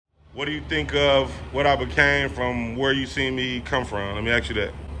What do you think of what I became from where you seen me come from? Let me ask you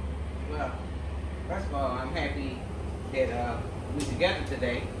that. Well, first of all, I'm happy that we're together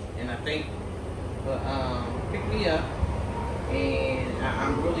today, and I thank you for picking me up. And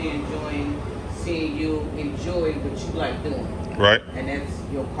I'm really enjoying seeing you enjoy what you like doing. Right. And that's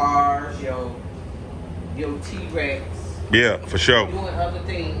your cars, your T-Rex. Yeah, for sure. Doing other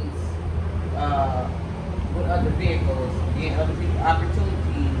things with other vehicles, getting other people opportunities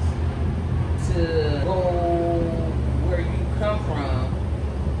to go where you come from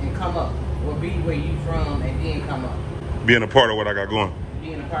and come up, or be where you from and then come up. Being a part of what I got going.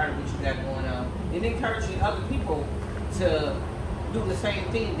 Being a part of what you got going on, and encouraging other people to do the same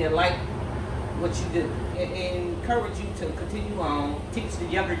thing that like what you do, and encourage you to continue on, teach the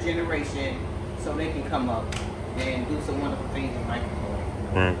younger generation so they can come up and do some wonderful things in life.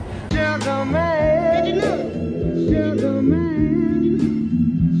 Sugaman, did you know? Sugaman,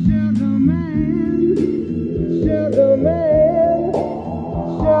 Sugaman, Sugaman,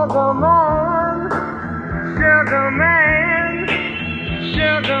 Sugaman, Sugaman,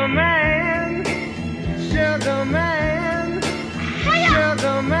 Sugaman, Sugaman,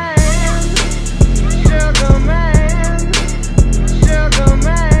 Sugaman, Sugaman,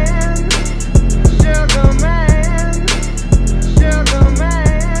 Sugaman, Sugaman, Sugaman,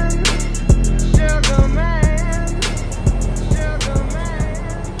 Sugaman, Sugaman.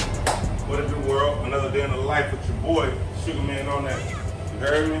 What is the world? Another day in the life with your boy, Sugaman Onnat. You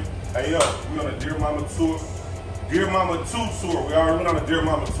heard me? Hey yo, we on a Dear Mama tour. Dear Mama 2 tour. We already went on a Dear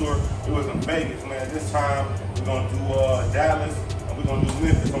Mama tour. It was in Vegas, man. This time we're gonna do Dallas, and we're gonna do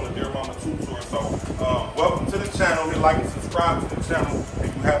Memphis on the Dear Mama 2 tour. So welcome to the channel. Hit like and subscribe to the channel.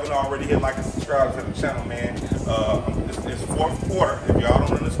 If you haven't already, hit like and subscribe to the channel, man. It's fourth quarter. If y'all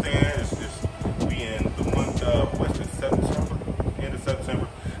don't understand, we in the month of what's it, September? End of September.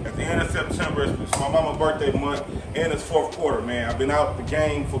 At the end of September, it's my mama's birthday month, and it's fourth quarter, man. I've been out the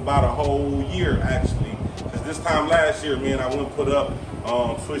game for about a whole year, actually. Because this time last year, man, I went and put up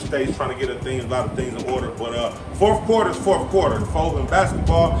switch states, trying to get a lot of things in order. But fourth quarter is fourth quarter. In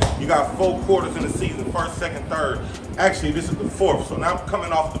basketball, you got 4 quarters in the season, first, second, third. Actually, this is the fourth. So now I'm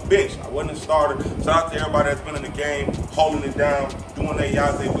coming off the bench. I wasn't a starter. Shout out to everybody that's been in the game, holding it down, doing their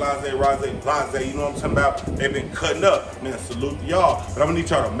yaze, blase, rase, blase. You know what I'm talking about? They've been cutting up. Man, salute to y'all. But I'm going to need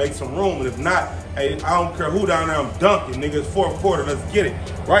y'all to make some room. And if not, hey, I don't care who down there, I'm dunking. Nigga, it's fourth quarter. Let's get it.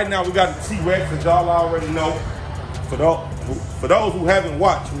 Right now, we got the T-Rex, as y'all already know. For those who haven't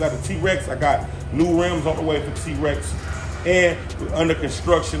watched, we got the T-Rex. I got new rims on the way for T-Rex. And we're under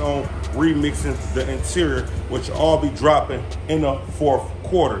construction on remixing the interior, which will all be dropping in the fourth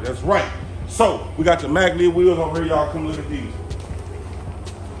quarter. That's right. So we got the Maglev wheels on here. Y'all come look at these.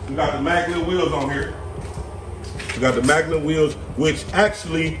 We got the Maglev wheels on here. We got the Maglev wheels, which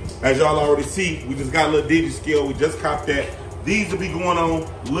actually, as y'all already see, we just got a little digi-scale. We just copped that. These will be going on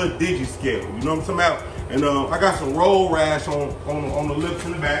little digi-scale. You know what I'm talking about? And I got some roll rash on the lips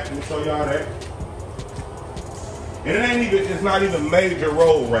in the back. Let me show y'all that. And it's not even major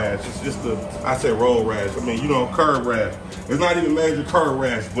roll rash. It's just I say roll rash. I mean, you know, curve rash. It's not even major curve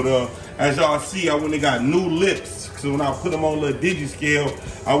rash. But as y'all see, I went and got new lips. So when I put them on little digi-scale,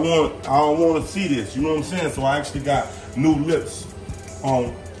 I don't want to see this. You know what I'm saying? So I actually got new lips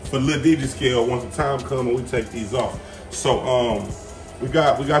on for little digi-scale once the time comes and we take these off. So we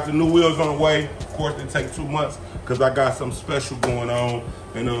got the new wheels on the way. Of course, they take 2 months because I got something special going on.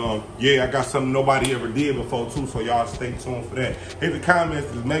 And yeah, I got something nobody ever did before too. So y'all stay tuned for that. Hit the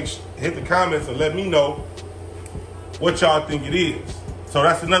comments and let me know what y'all think it is. So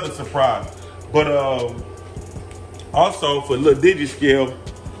that's another surprise. But also for little digi-scale,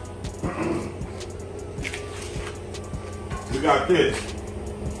 we got this.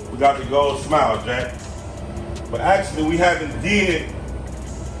 We got the gold smile, Jack. But actually, we haven't did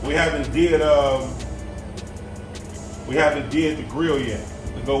the grill yet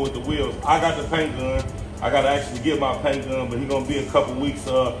to go with the wheels. I got the paint gun. I got to actually get my paint gun, but he's gonna be a couple weeks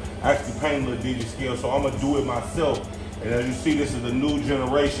actually painting the digi-scale. So I'm gonna do it myself. And as you see, this is the new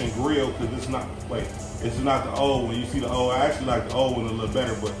generation grill because it's not the old one. You see the old. I actually like the old one a little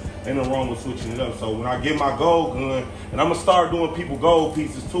better, but ain't no wrong with switching it up. So when I get my gold gun, and I'm gonna start doing people gold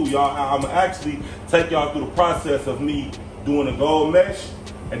pieces too, y'all. I'm gonna actually take y'all through the process of me doing a gold mesh,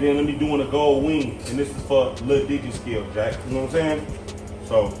 and then me doing a gold wing. And this is for little digi-scale, Jack. You know what I'm saying?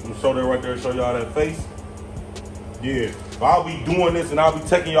 So I'm gonna show that right there, show y'all that face. Yeah, so I'll be doing this, and I'll be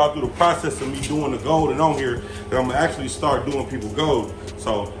taking y'all through the process of me doing the gold and on here, and I'm gonna actually start doing people gold.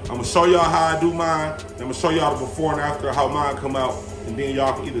 So I'm gonna show y'all how I do mine. I'm gonna show y'all the before and after, how mine come out, and then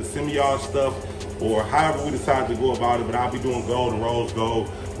y'all can either send me y'all stuff or however we decide to go about it. But I'll be doing gold and rose gold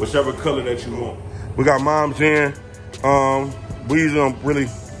whichever color that you want. We got moms in. We usually really,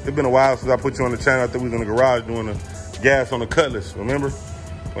 it's been a while since I put you on the channel. I think we was in the garage doing the gas on the Cutlass, remember?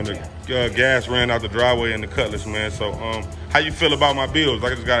 When the gas ran out the driveway in the Cutlass, man. So how you feel about my builds? I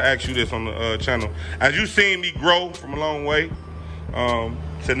just gotta ask you this on the channel. As you seen me grow from a long way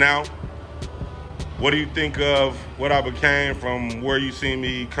to now, what do you think of what I became from where you seen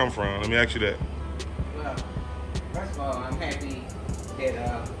me come from? Let me ask you that. Well, first of all, I'm happy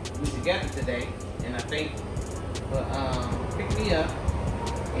that we're together today, and I thank you for picking me up.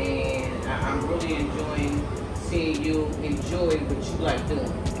 And I'm really enjoying seeing you enjoy what you like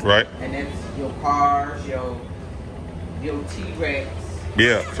doing. Right. And that's your cars, your T-Rex.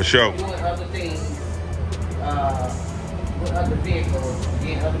 Yeah, for sure. Doing other things with other vehicles,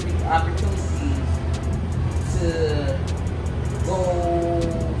 getting other people opportunities to go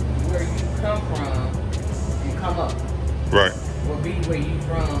where you come from and come up. Right. Or be where you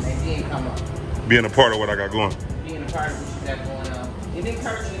from and then come up. Being a part of what I got going. Being a part of what you got going on. And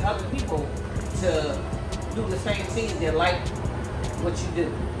encouraging other people to do the same thing that like what you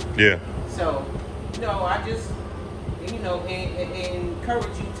do. Yeah. So, I just,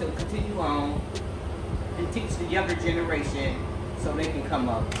 encourage you to continue on and teach the younger generation so they can come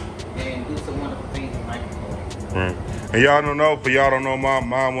up and do some wonderful things in life. Right. And y'all don't know,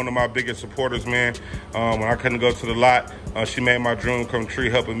 mom, one of my biggest supporters, man. When I couldn't go to the lot, she made my dream come true,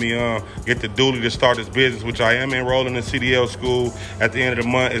 helping me get the dually to start this business, which I am enrolling in CDL school at the end of the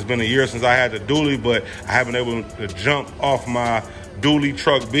month. It's been a year since I had the dually, but I haven't been able to jump off my dually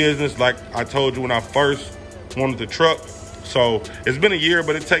truck business like I told you when I first wanted the truck. So it's been a year,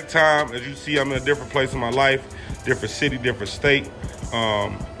 but it takes time. As you see, I'm in a different place in my life, different city, different state,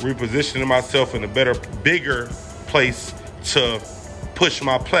 repositioning myself in a better, bigger place to push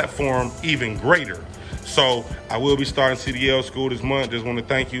my platform even greater. So I will be starting CDL school this month. Just want to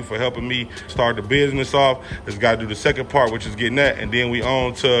thank you for helping me start the business off. Just got to do the second part, which is getting that. And then we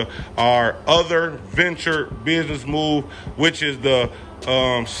on to our other venture business move, which is the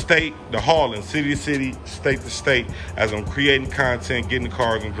state, the hauling, city to city, state to state, as I'm creating content, getting the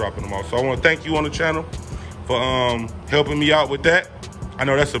cars and dropping them off. So I want to thank you on the channel for helping me out with that. I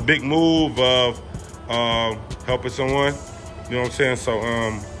know that's a big move of helping someone, you know what I'm saying? So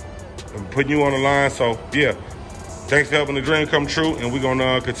I'm putting you on the line. So yeah, thanks for helping the dream come true. And we're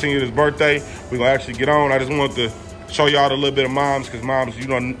gonna continue this birthday. We're gonna actually get on. I just wanted to show y'all a little bit of moms, because moms,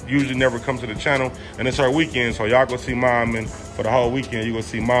 usually never come to the channel, and it's our weekend. So y'all gonna see mom, and for the whole weekend, you're gonna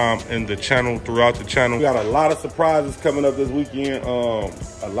see mom in the channel, throughout the channel. We got a lot of surprises coming up this weekend.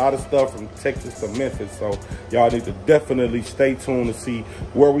 A lot of stuff from Texas to Memphis. So y'all need to definitely stay tuned to see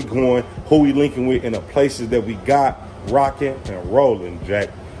where we going, who we linking with, and the places that we got rocking and rolling, Jack.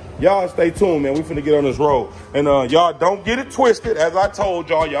 Y'all stay tuned, man. We finna get on this road. And y'all don't get it twisted. As I told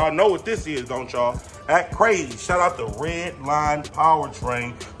y'all, y'all know what this is, don't y'all? Act crazy. Shout out to Red Line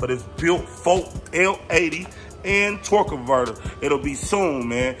Powertrain for this built Folk L80 and torque converter. It'll be soon,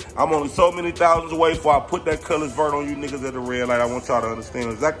 man. I'm only so many thousands away before I put that colorless vert on you niggas at the red light. I want y'all to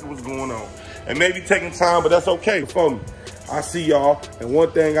understand exactly what's going on. And maybe taking time, but that's okay for me. I see y'all. And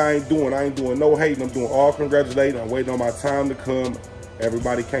one thing I ain't doing no hating. I'm doing all congratulating. I'm waiting on my time to come.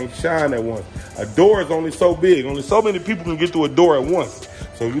 Everybody can't shine at once. A door is only so big. Only so many people can get through a door at once.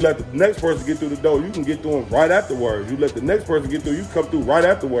 So if you let the next person get through the door, you can get through them right afterwards. You let the next person get through, you come through right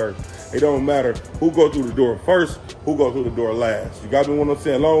afterwards. It don't matter who go through the door first, who go through the door last. You got me what I'm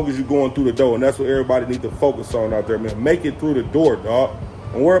saying? As long as you're going through the door, and that's what everybody needs to focus on out there, man. Make it through the door, dog.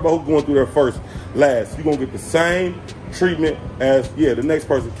 Don't worry about who's going through there first, last. You're going to get the same treatment as, the next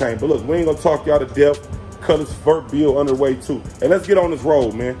person came. But look, we ain't going to talk y'all to death. Colors vert bill underway too. And let's get on this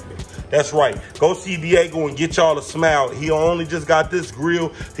road, man. That's right. Go see Diego and get y'all a smile. He only just got this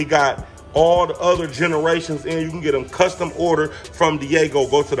grill. He got all the other generations in. You can get them custom order from Diego.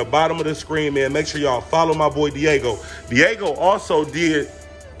 Go to the bottom of the screen, man. Make sure y'all follow my boy Diego. Diego also did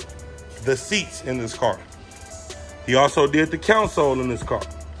the seats in this car. He also did the console in this car.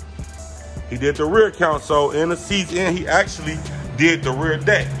 He did the rear console and the seats, and he actually did the rear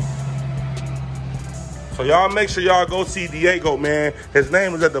deck. So y'all make sure y'all go see Diego, man. His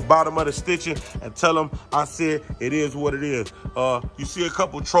name is at the bottom of the stitching, and tell him I said it is what it is. You see a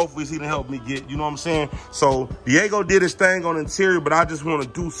couple trophies he done helped me get, you know what I'm saying? So Diego did his thing on interior, but I just want to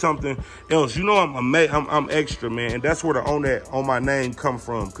do something else. You know I'm extra, man, and that's where the on my name come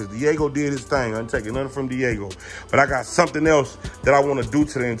from, because Diego did his thing. I'm taking nothing from Diego, but I got something else that I want to do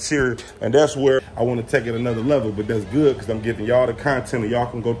to the interior, and that's where I want to take it another level. But that's good, because I'm giving y'all the content, and y'all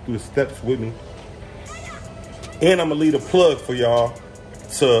can go through the steps with me. And I'm gonna leave a plug for y'all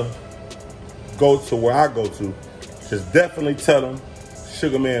to go to where I go to. Just definitely tell them,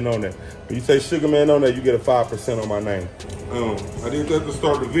 Sugaman Onnat. When you say Sugaman Onnat, you get a 5% on my name. I did that to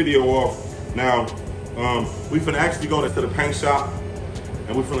start the video off. Now, we finna actually go to the paint shop,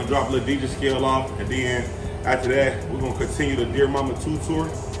 and we finna drop a little DJ scale off, and then after that, we're gonna continue the Dear Mama 2 tour.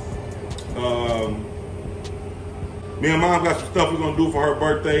 Me and Mom got some stuff we're gonna do for her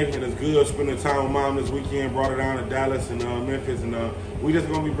birthday, and it's good spending time with Mom this weekend. Brought her down to Dallas and Memphis, and we just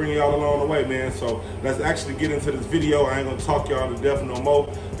gonna be bringing y'all along the way, man. So let's actually get into this video. I ain't gonna talk y'all to death no more,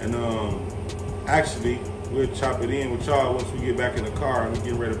 and actually we'll chop it in with y'all once we get back in the car and we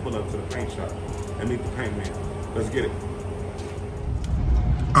get ready to pull up to the paint shop and meet the paint man. Let's get it.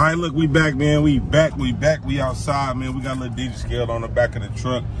 All right, look, we back, man. We back. We outside, man. We got a little DJ scale on the back of the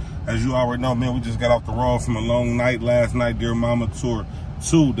truck. As you already know, man, we just got off the road from a long night last night, Dear Mama Tour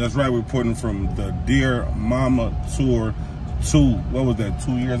 2. That's right, we're reporting from the Dear Mama Tour 2. What was that,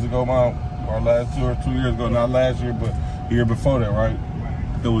 2 years ago, Mom? Our last tour, 2 years ago, not last year, but the year before that, right?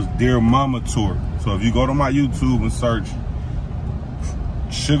 It was Dear Mama Tour. So if you go to my YouTube and search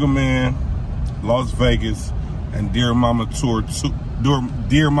Sugaman, Las Vegas, and Dear Mama Tour 2,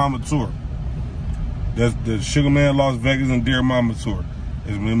 Dear Mama Tour. That's the Sugaman, Las Vegas, and Dear Mama Tour.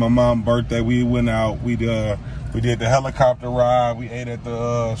 It's me and my mom's birthday. We went out. We did the helicopter ride. We ate at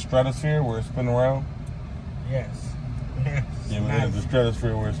the Stratosphere where it's spinning around. Yes. Yeah, we ate at the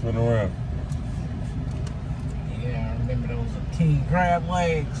Stratosphere where it's spinning around. Yeah, I remember those king crab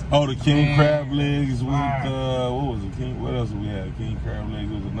legs. Oh, the king crab legs with what was it? What else did we have? King crab legs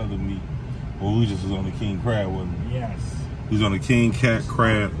was another meat. Well, we just was on the king crab, wasn't we? Yes. We was on the king cat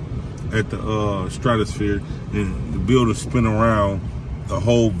crab at the Stratosphere, and the building spin around the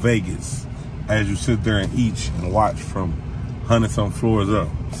whole Vegas as you sit there and eat and watch from 100-some floors up.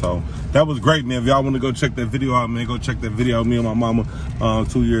 So that was great, man. If y'all want to go check that video out, man, go check that video out. Me and my mama,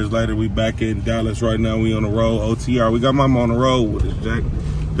 2 years later, we back in Dallas right now. We on the road, OTR. We got mama on the road with us, Jack.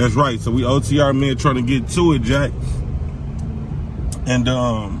 That's right. So we OTR, man, trying to get to it, Jack. And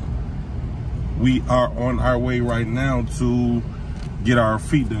we are on our way right now to get our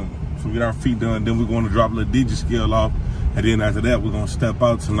feet done. So we get our feet done, then we're going to drop a little DJ scale off. And then after that, we're gonna step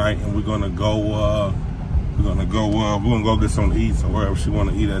out tonight, and we're gonna go get something to eat. So wherever she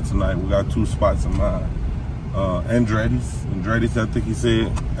wanna eat at tonight, we got 2 spots in mind. Andretti's, I think he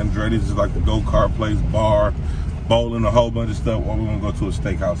said. Andretti's is like the go-kart place, bar, bowling, a whole bunch of stuff. Or we're gonna go to a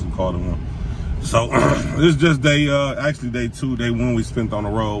steakhouse and call it one. So this is just actually day 2, day 1 we spent on the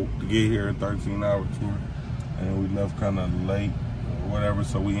road to get here, a 13-hour tour, and we left kind of late or whatever.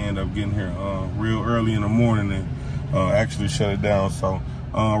 So we end up getting here real early in the morning and actually shut it down. So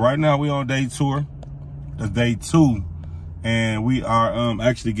right now we on day tour. That's day 2, and we are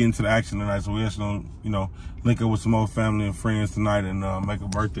actually getting to the action tonight. So we actually gonna, you know, link up with some old family and friends tonight and make a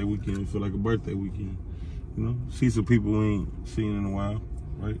birthday weekend feel like a birthday weekend. You know, see some people we ain't seen in a while,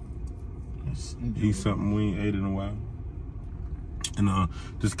 right? Eat something we ain't ate in a while, and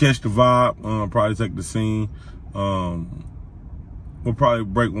just catch the vibe. Probably take the scene. We'll probably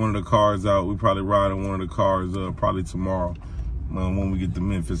break one of the cars out. We probably ride in one of the cars probably tomorrow when we get to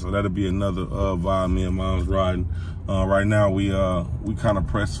Memphis. So that'll be another vibe me and Mom's riding. Right now we kind of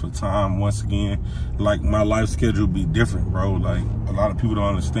pressed for time once again. Like my life schedule be different, bro. Like a lot of people don't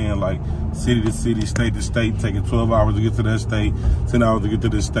understand. Like city to city, state to state, taking 12 hours to get to that state, 10 hours to get to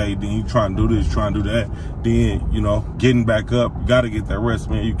this state. Then you try and do this, try and do that. Then, you know, getting back up, you got to get that rest,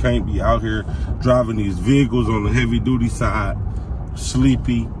 man. You can't be out here driving these vehicles on the heavy duty side,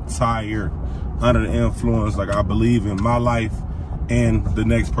 sleepy, tired, under the influence, like I believe in my life and the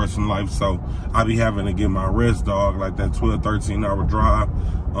next person's life. So I be having to get my rest, dog, like that 12, 13-hour drive.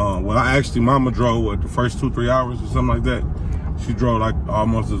 Well, mama drove, what, the first 2-3 hours or something like that? She drove like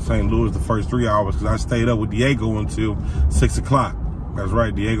almost to St. Louis the first 3 hours because I stayed up with Diego until 6 o'clock. That's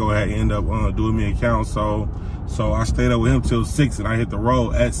right, Diego had ended up doing me a count, so I stayed up with him till 6 and I hit the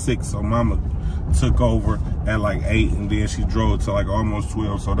road at 6. So mama took over at like 8 and then she drove to like almost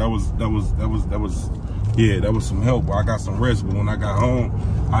 12. So that was some help. I got some rest, but when I got home,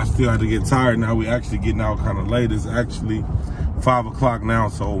 I still had to get tired. Now we actually getting out kind of late. It's actually 5 o'clock now,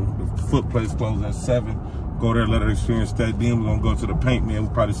 so the foot place closed at 7. Go there, let her experience that. Then we're gonna go to the paint man.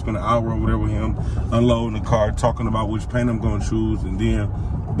 We'll probably spend an hour over there with him, unloading the car, talking about which paint I'm gonna choose, and then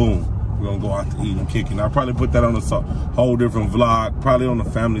boom, we're gonna go out to eat and kick it. I'll probably put that on a whole different vlog, probably on the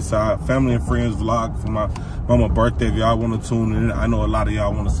family side, family and friends vlog for my mama's birthday. If y'all want to tune in, I know a lot of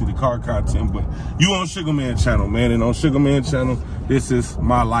y'all want to see the car content, but you on Sugaman channel, man, and on Sugaman channel, this is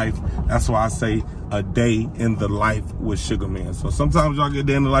my life. That's why I say a day in the life with Sugaman. So sometimes y'all get a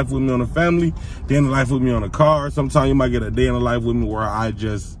day in the life with me on the family, day in the life with me on the car. Sometimes you might get a day in the life with me where I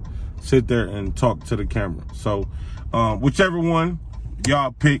just sit there and talk to the camera. So whichever one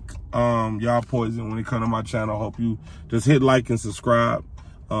y'all pick, y'all poison when it comes to my channel. Hope you just hit like and subscribe,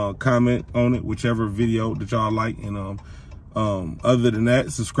 comment on it, whichever video that y'all like. And other than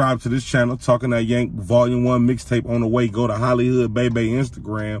that, subscribe to this channel, Talking That Yank Volume 1 mixtape on the way. Go to Hollywood Baby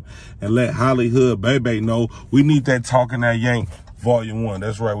Instagram and let Hollywood Baby know we need that Talking That Yank Volume 1.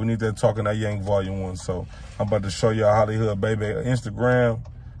 That's right, we need that Talking That Yank Volume 1. So I'm about to show y'all Hollywood Baby Instagram.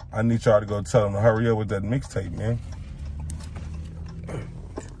 I need y'all to go tell them to hurry up with that mixtape, man.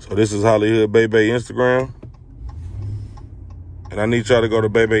 So this is Hollywood Baby Instagram. And I need y'all to go to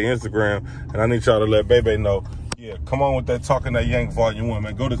Baby Instagram. And I need y'all to let Baby know, yeah, come on with that Talking That Yank Volume 1,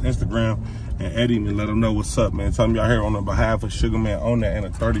 man. Go to Instagram and edit me and let them know what's up, man. Tell me y'all here on the behalf of Sugaman Onnat and a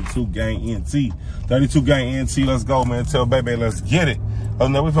 32 Gang NT. 32 Gang NT, let's go, man. Tell Baby, let's get it. Other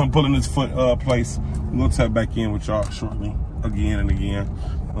than that, we're gonna pull in this place. We're gonna tap back in with y'all shortly, again and again.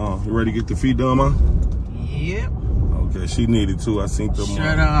 You ready to get the feet done, man? Yep. Okay, she needed to. I seen them.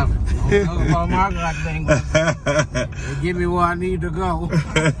 Shut up. Don't talk about my goddamn. Give me where I need to go.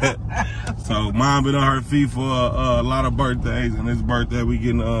 So mom been on her feet for a lot of birthdays, and this birthday we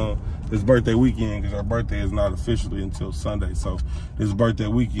getting this birthday weekend, because our birthday is not officially until Sunday. So this birthday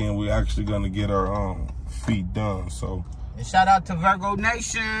weekend we actually gonna get our feet done. So and shout out to Virgo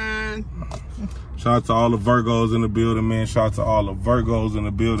Nation. Shout out to all the Virgos in the building, man. Shout out to all the Virgos in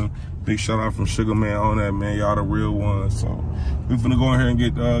the building. Big shout out from Sugaman Onnat, man. Y'all the real ones. So we finna go in here and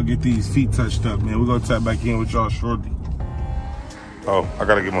get these feet touched up, man. We're gonna tap back in with y'all shortly. Oh, I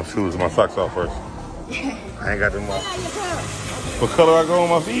gotta get my shoes and my socks off first. I ain't got them off. What color I go on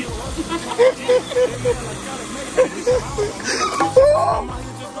my feet?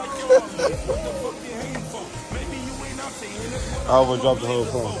 I always drop the whole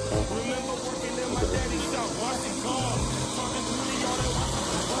phone.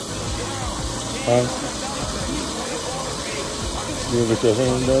 Huh? You ever get your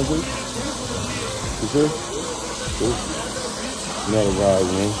hand done, too? You sure? Cool. Not a vibe,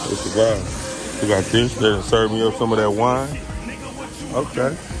 man. It's a vibe. We got this. They're serve me up some of that wine.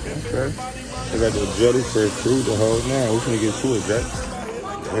 Okay. Okay. I got the jellyfish too, the whole nine. We're gonna get to it, Jack.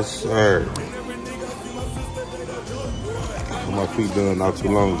 Yes, sir. Got my feet done not too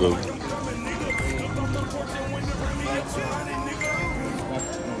long ago.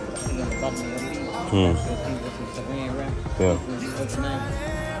 Yeah.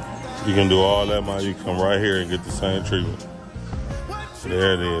 You can do all that, man. You come right here and get the same treatment.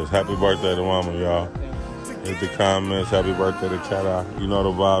 There it is. Happy birthday to mama, y'all. Hit the comments. Happy birthday to Cat. You know the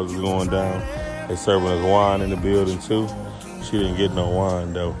vibes is going down. They serving us wine in the building too. She didn't get no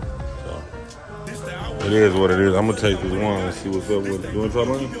wine though. So it is what it is. I'm gonna take this wine and see what's up with it. You wanna try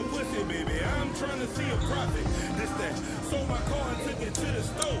mine?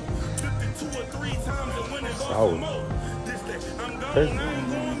 Sour. Hey.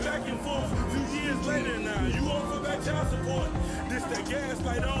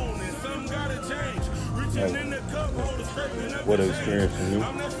 What an experience for me.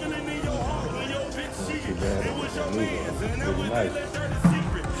 Pretty nice.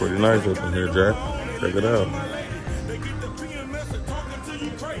 Pretty nice up in here, Jack. Check it out.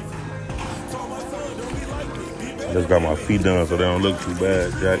 I just got my feet done so they don't look too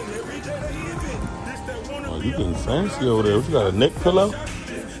bad, Jack. Oh, you getting fancy over there. What, you got a neck pillow?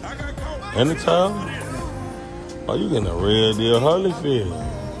 And a towel? Oh, you getting a real deal Holyfield.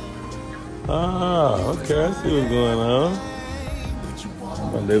 Ah, okay, I see what's going on.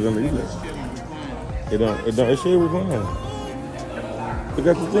 I'm living the it should recline. You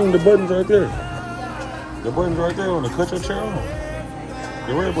got the thing, the buttons right there. The buttons right there on the cut your chair on.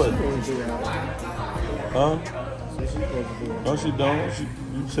 The red button. Huh? No, she don't.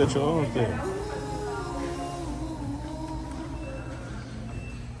 You set your own thing.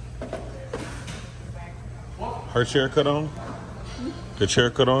 Her chair cut on? The chair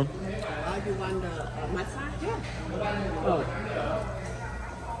cut on? You want the massage? Yeah. Oh.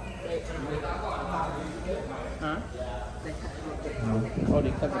 Huh? Oh,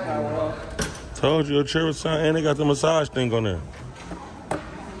 they cut the power off. Told you, a chair was signed, and they got the massage thing on there.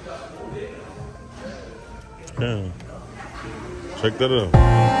 Yeah. Check that out.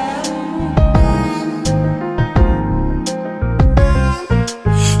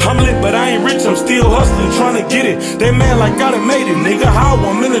 I'm lit, but I ain't rich, I'm still hustling, trying to get it. They mad like I done made it, nigga, how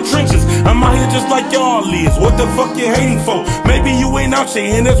I'm in the trenches. I'm out here just like y'all is, what the fuck you hating for? Maybe you ain't out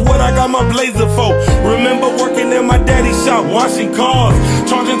here, and that's what I got my blazer for. Remember working at my daddy's shop, washing cars,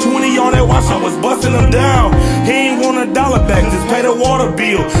 charging 20 on that watch, I was busting him down. He ain't want $1 back, just pay the water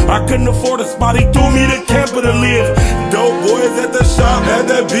bill. I couldn't afford a spot, he threw me the camper to live. Dope boys at the shop, had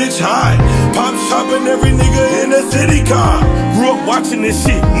that bitch high. Pop shopping every nigga in the city car. Grew up watching this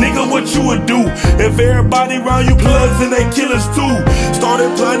shit, nigga, what you would do if everybody around you plugs and they killers too?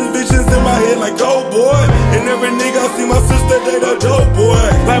 Started planting visions in my head like, oh boy. And every nigga I see my sister date a dope boy.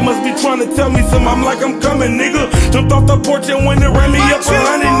 Like must be trying to tell me something, I'm like I'm coming, nigga. Jumped off the porch and when it ran me up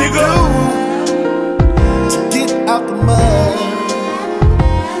behind it, nigga. To get out the mud,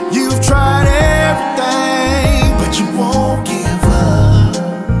 you've tried everything, but you won't give up.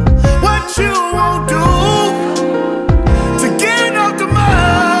 What you won't do to get out the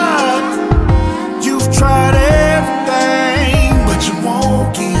mud, you've tried everything, but you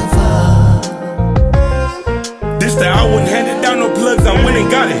won't give up. This that I wouldn't hand it down no plugs, I went and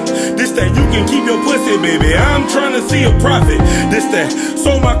got it. This that you can keep your pussy, baby, I'm trying to see a profit. This that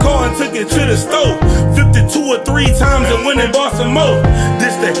sold my car and took it to the store, flipped it 2 or 3 times and went and bought some more.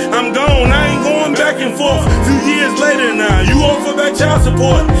 This that I'm gone, I ain't going back and forth. Few years later now, you owe for back child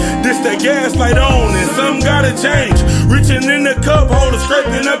support. This that gas light on and something gotta change. Reaching in the cup holder,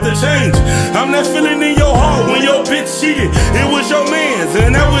 scraping up the change. I'm that feeling in your heart when your bitch cheated. It was your man's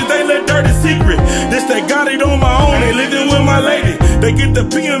and that was they little dirty secret. This that got it on my own, they living with my lady. They get the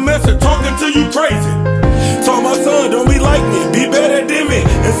PMS or talking to you crazy. Told my son, don't be like me, be better than me.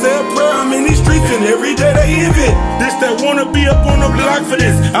 And say a prayer, I'm in these streets and every day they envy. This that wanna be up on the block for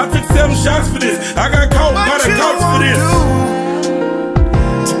this. I took 7 shots for this. I got caught by the cops for this.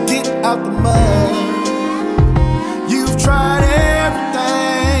 To get out the mud, you've tried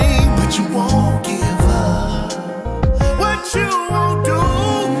everything, but you won't give up. What you won't do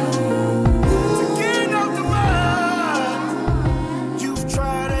to get out the mud, you've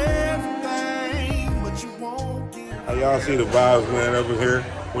tried everything, but you won't give up. How y'all see the vibes, man, over here?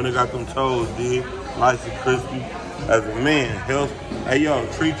 When they got them toes, dig, nice and crispy. As a man, health. Hey, y'all,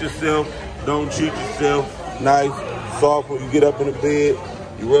 treat yourself. Don't cheat yourself. Nice, soft when you get up in the bed.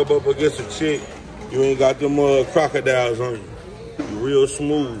 You rub up against a chick. You ain't got them crocodiles on you. You real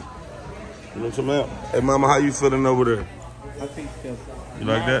smooth. You know what I'm talking about? Hey, mama, how you feeling over there? My feet feel You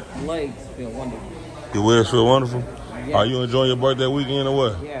like that? My legs feel wonderful. Your legs feel wonderful? Yeah. Are you enjoying your birthday weekend or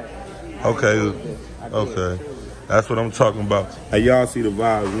what? Yeah. Okay. Okay. That's what I'm talking about. Hey, y'all see the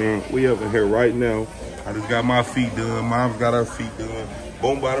vibes, man. We up in here right now. I just got my feet done. Mom's got her feet done.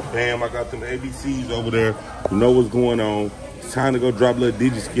 Boom, bada, bam. I got them ABCs over there. You know what's going on. It's time to go drop a little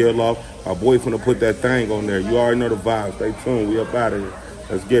digi-scale off. My boy finna put that thing on there. You already know the vibes. Stay tuned. We up out of here.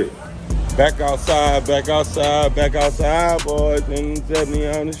 Let's get it. Back outside, back outside, back outside, boys. And 70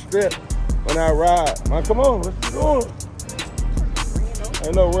 on the strip when I ride. Man, come on. Let's get going.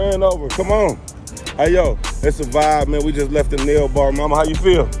 Ain't no ran over. Come on. Hey, yo. It's a vibe, man. We just left the nail bar. Mama, how you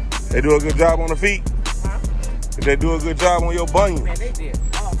feel? They do a good job on the feet? Did they do a good job on your bunions? Man, they did.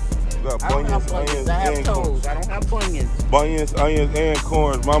 You got I don't have bunions, bunions. I have and toes. corns. I don't have bunions. Bunions, onions, and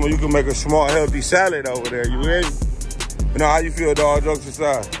corns. Mama, you can make a small, healthy salad over there. You ready? You know, how you feel, dog? Jokes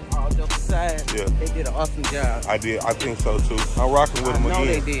aside. All jokes aside, Yeah. they did an awesome job. I did. I think so, too. I'm rocking with them No, again.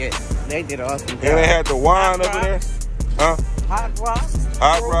 they did. They did an awesome job. And they had the wine Hot over there. rocks. Huh? Hot rocks.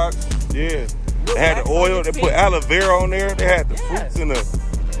 Hot rocks. Yeah. They had the oil. They put aloe vera on there. They had the fruits and the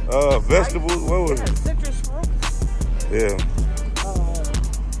vegetables. What was it? Citrus fruits. Yeah.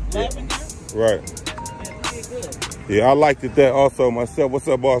 Lavender. Right. Yeah, they did good. Yeah, I liked it that also myself. What's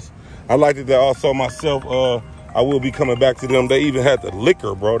up, boss? I liked it that also myself. I will be coming back to them. They even had the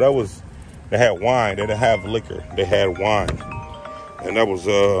liquor, bro. They had wine. They didn't have liquor. They had wine. And that was,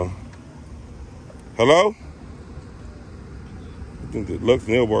 hello? I think the Lux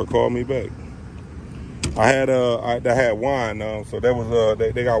Nailbar called me back. I had wine, so that was,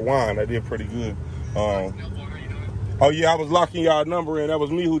 they got wine. They did pretty good. Oh yeah, I was locking y'all number in. That was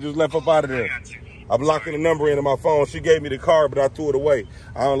me who just left up out of there. I'm locking the number into my phone. She gave me the card, but I threw it away.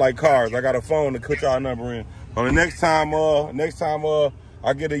 I don't like cards. I got a phone to put y'all number in. On the next time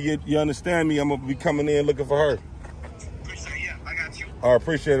I get a, you understand me, I'm gonna be coming in looking for her. Yeah, I got you. I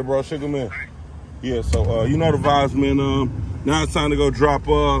appreciate it, bro. Sugaman. Yeah, so you know the vibes, man. Now it's time to go drop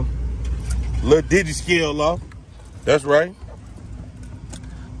little digi-scale off. That's right.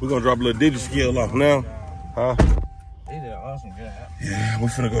 We're gonna drop a little digi-scale off now. Huh? They did an awesome job. Yeah, we're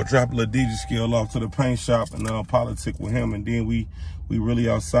finna go drop a little digi-scale off to the paint shop and politic with him, and then we really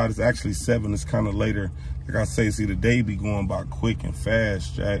outside. It's actually 7. It's kind of later. Like I say, see, the day be going by quick and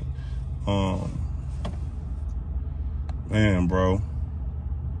fast, Jack. Man, bro.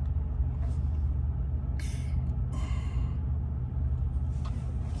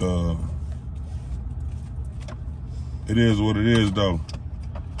 It is what it is, though.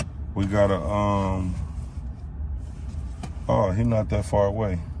 We got a, oh, he not that far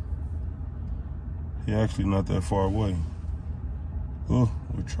away. He actually not that far away. Ooh,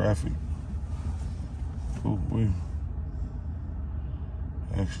 with traffic. Ooh,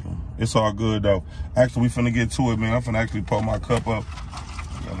 actually, it's all good though. Actually, we finna get to it, man. I'm finna actually pour my cup up.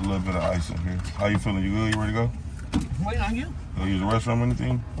 Got a little bit of ice in here. How you feeling? You good? You ready to go? Waiting on you. You use the restroom or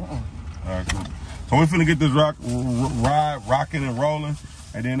anything? All right, cool. So we finna get this ride rocking and rolling.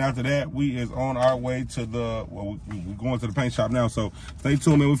 And then after that, we is on our way to the, well, we're going to the paint shop now. So stay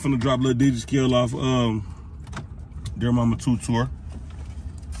tuned, man. We finna drop a little DigiScale off Dear Mama 2 tour.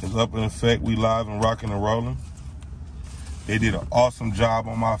 It's up in effect. We live and rocking and rolling. They did an awesome job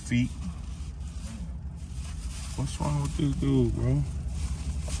on my feet. What's wrong with this dude, bro?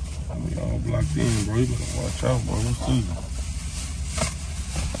 We all blocked in, bro. You better watch out, bro. Let's see.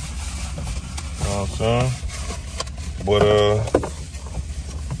 You know what I'm saying? But,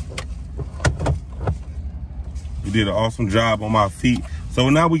 you did an awesome job on my feet. So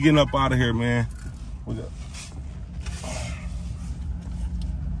now we getting up out of here, man. We got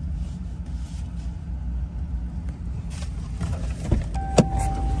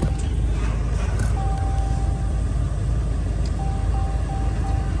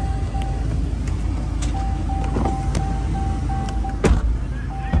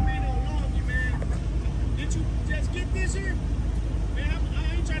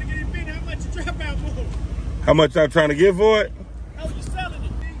how much I'm trying to get for it? Oh, you selling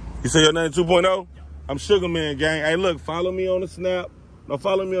it, man. You say your name 2.0? Yeah. I'm Sugaman, gang. Hey, look, follow me on the Snap. No,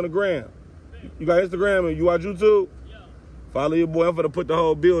 follow me on the gram. You got Instagram and you watch YouTube? Yeah. Follow your boy. I'm finna put the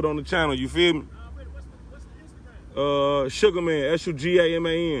whole build on the channel. You feel me? What's the Instagram? Sugaman,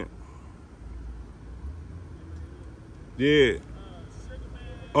 Sugaman. Yeah.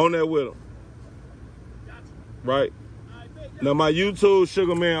 Sugaman. On that with him. Gotcha. Right? Now my YouTube,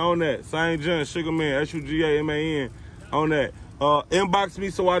 Sugaman, on that. St. John, Sugaman, Sugaman, on that. Inbox me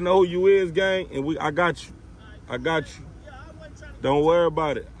so I know who you is, gang, and I got you. I got you. Don't worry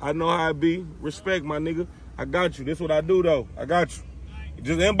about it. I know how it be. Respect, my nigga. I got you. This what I do, though. I got you.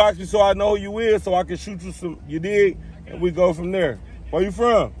 Just inbox me so I know who you is so I can shoot you some, you dig? And we go from there. Where you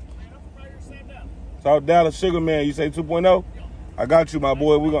from? South Dallas, Sugaman. You say 2.0? I got you, my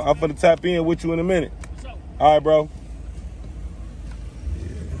boy. I'm finna tap in with you in a minute. All right, bro.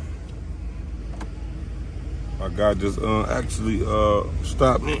 My guy just actually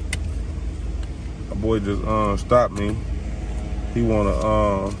stopped me. My boy just stopped me. He wanna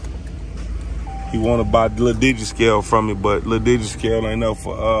buy Lil DigiScale from me, but Lil DigiScale ain't up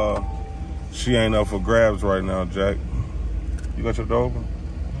for she ain't up for grabs right now, Jack. You got your door open?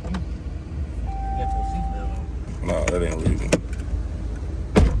 No, that ain't reading.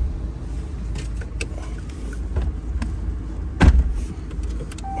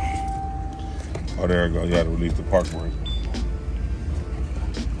 Oh, there we go. You had to release the park brake.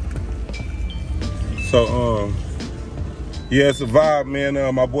 So, yeah, it's a vibe, man.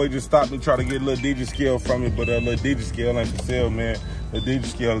 My boy just stopped me trying to get a little DigiScale from me, but little DigiScale ain't for sale, man. The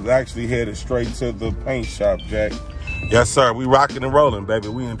DigiScale is actually headed straight to the paint shop, Jack. Yes, sir. We rocking and rolling, baby.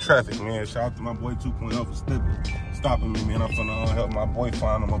 We in traffic, man. Shout out to my boy 2.0 for stopping me, man. I'm finna help my boy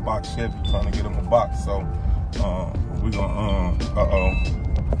find him a box Chevy, trying to get him a box. So, we gonna,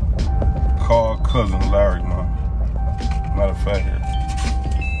 call cousin Larry, man. Matter of fact, here.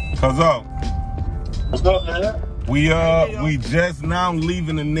 Cuzzo. What's up, man? We just now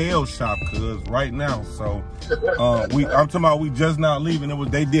leaving the nail shop, cuz right now. So I'm talking about we just now leaving.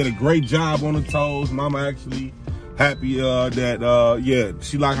 They did a great job on the toes. Mama actually happy that yeah,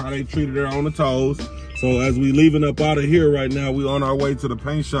 she like how they treated her on the toes. So as we leaving up out of here right now, we on our way to the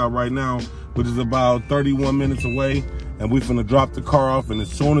paint shop right now, which is about 31 minutes away. And we finna drop the car off, and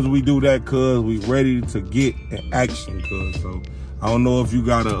as soon as we do that, cuz, we ready to get in action, cuz. So I don't know if you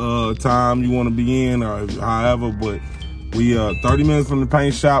got a time you want to be in or however, but we 30 minutes from the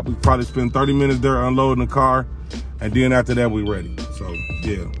paint shop. We probably spend 30 minutes there unloading the car, and then after that we ready. So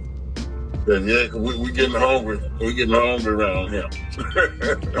yeah. Yeah, cause we getting hungry. We getting hungry around here.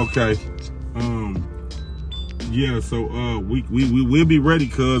 Okay. Yeah. So we'll be ready,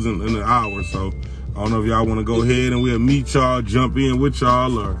 cuz, in an hour. So I don't know if y'all want to go ahead and we'll meet y'all, jump in with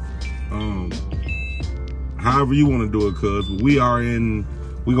y'all, or however you want to do it, cuz we're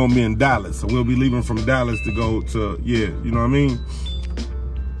gonna be in Dallas. So we'll be leaving from Dallas to go to, yeah, you know what I mean?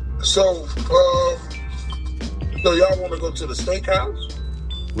 So y'all want to go to the steakhouse?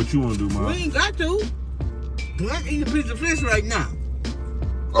 What you want to do, Mom? We ain't got to. I'm eating a piece of fish right now.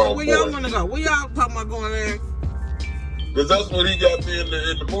 Oh, Where y'all want to go? Where y'all talking about going there? Because that's what he got me in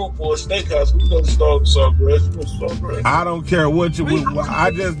the mood for, a steakhouse. We go to Sawgrass. You go to Sawgrass. I don't care what you would.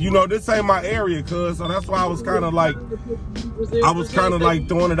 I just, you know, this ain't my area, cuz. So that's why I was kind of like,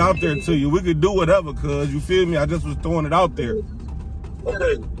 throwing it out there to you. We could do whatever, cuz. You feel me? I just was throwing it out there.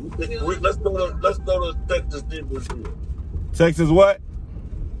 Okay, let's go to Texas de Brazil. Texas what?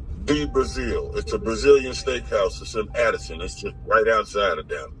 De Brazil. It's a Brazilian steakhouse. It's in Addison. It's just right outside of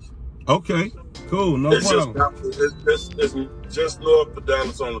Dallas. Okay, cool, no problem. It's just north of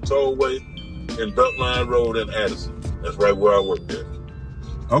Dallas on the tollway in Beltline Road in Addison. That's right where I work at.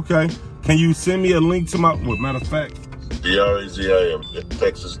 Okay, can you send me a link to my, well, matter of fact? BRAZIM,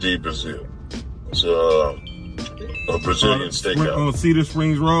 Texas de Brazil. It's a Brazilian steakhouse. On Cedar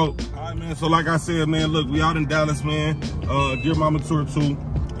Springs Road. All right, man, so like I said, man, look, we out in Dallas, man. Dear Mama Tour 2.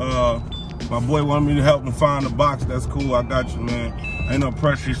 My boy wanted me to help him find the box. That's cool, I got you, man. Ain't no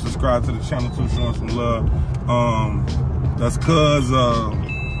pressure. Subscribe to the channel too, showing some love. That's cuz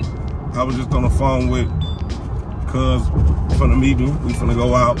I was just on the phone with cuz from the meeting. We finna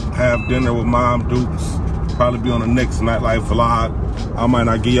go out, have dinner with Mom Dukes. Probably be on the next nightlife vlog. I might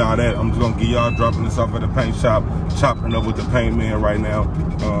not give y'all that. I'm just gonna give y'all dropping this off at the paint shop, chopping up with the paint man right now.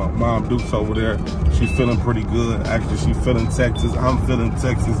 Mom Dukes over there. She's feeling pretty good. Actually, she's feeling Texas. I'm feeling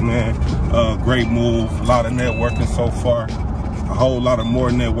Texas, man. Great move. A lot of networking so far. A whole lot of more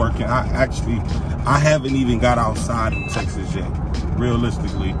networking. I haven't even got outside in Texas yet.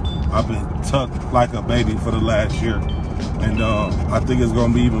 Realistically, I've been tucked like a baby for the last year. And I think it's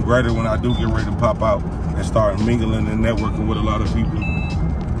gonna be even greater when I do get ready to pop out and start mingling and networking with a lot of people.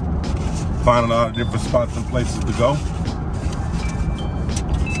 Finding a lot of different spots and places to go.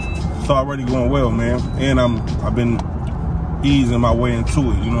 It's already going well, man. And I've been easing my way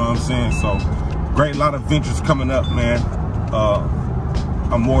into it, you know what I'm saying? So, great lot of ventures coming up, man.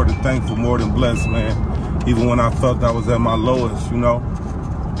 I'm more than thankful, more than blessed, man. Even when I felt I was at my lowest, you know.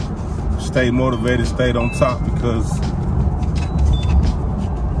 Stayed motivated, stayed on top, because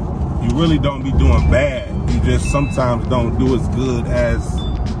you really don't be doing bad. You just sometimes don't do as good as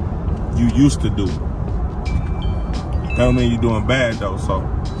you used to do. That don't mean you're doing bad though, so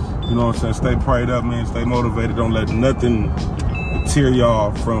you know what I'm saying? Stay prayed up, man, stay motivated. Don't let nothing tear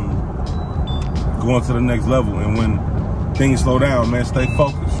y'all from going to the next level. And when things slow down, man, stay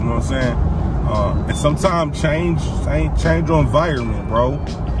focused, you know what I'm saying? And sometimes change your environment, bro.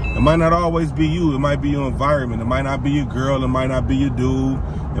 It might not always be you, it might be your environment. It might not be your girl, it might not be your dude,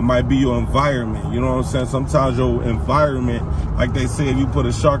 it might be your environment, you know what I'm saying? Sometimes your environment, like they say, if you put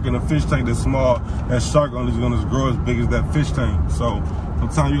a shark in a fish tank that's small, that shark only is gonna grow as big as that fish tank. So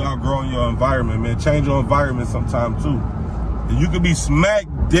sometimes you outgrow your environment, man. Change your environment sometime too. And you could be smack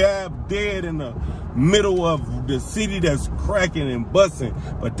dab dead in the middle of the city that's cracking and busting,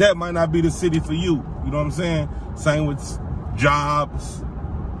 but that might not be the city for you, you know what I'm saying? Same with jobs,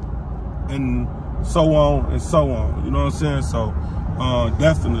 and so on and so on, you know what I'm saying? So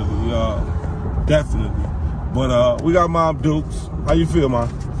definitely. But we got Mom Dukes. How you feel, man?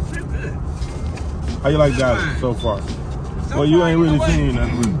 Pretty good. How you like Dallas so far? Well, you ain't really seen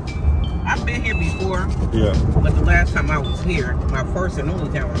nothing. I've been here before. Yeah. But the last time I was here, my first and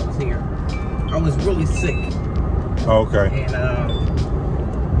only time I was here, I was really sick. Okay. And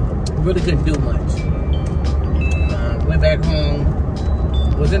really couldn't do much. Went back home.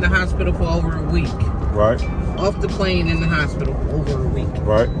 Was in the hospital for over a week. Right. Off the plane in the hospital over a week.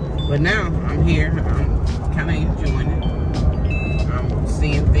 Right. But now I'm here. I'm kind of enjoying it. I'm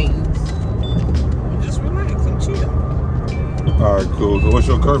seeing things. I'm just relax and chill. All right, cool. So what's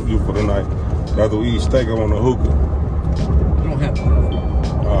your curfew for tonight? After we eat steak, I want a hookah. You don't have a curfew.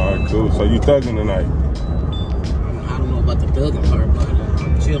 All right, cool. So you thugging tonight? I don't know about the thugging part, but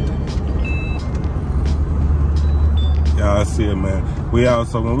I'm chilling. Yeah, I see it, man. We out,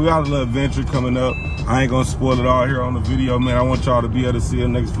 so man, we got a little adventure coming up. I ain't gonna spoil it all here on the video, man. I want y'all to be able to see the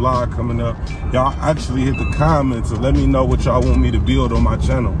next vlog coming up. Y'all actually hit the comments and let me know what y'all want me to build on my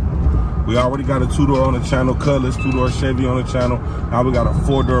channel. We already got a 2-door on the channel, Cutlass, 2-door Chevy on the channel. Now we got a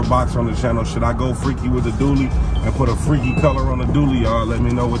 4-door box on the channel. Should I go freaky with the dually and put a freaky color on the dually? Y'all let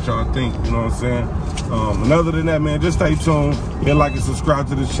me know what y'all think, you know what I'm saying? And other than that, man, just stay tuned. Hit like and subscribe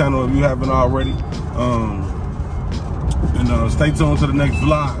to this channel if you haven't already. And stay tuned to the next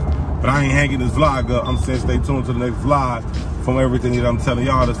vlog. But I ain't hanging this vlog up. I'm saying stay tuned to the next vlog from everything that I'm telling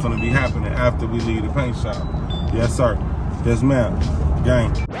y'all that's gonna be happening after we leave the paint shop. Yes, sir. Yes, ma'am.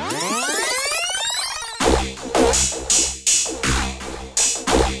 Gang.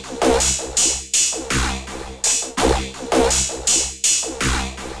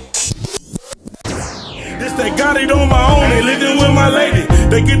 This they got it on my own, they living with my lady.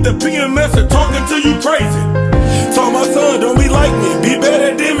 They get the PMS and talking to you crazy. Told my son, don't be like me, be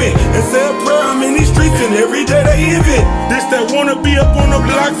better than me. And say a prayer, I'm in these streets and every day they envy. This that wanna be up on the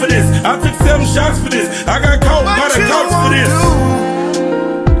block for this. I took 7 shots for this. I got caught by the cops for this.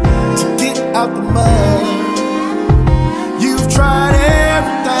 To get out the mud.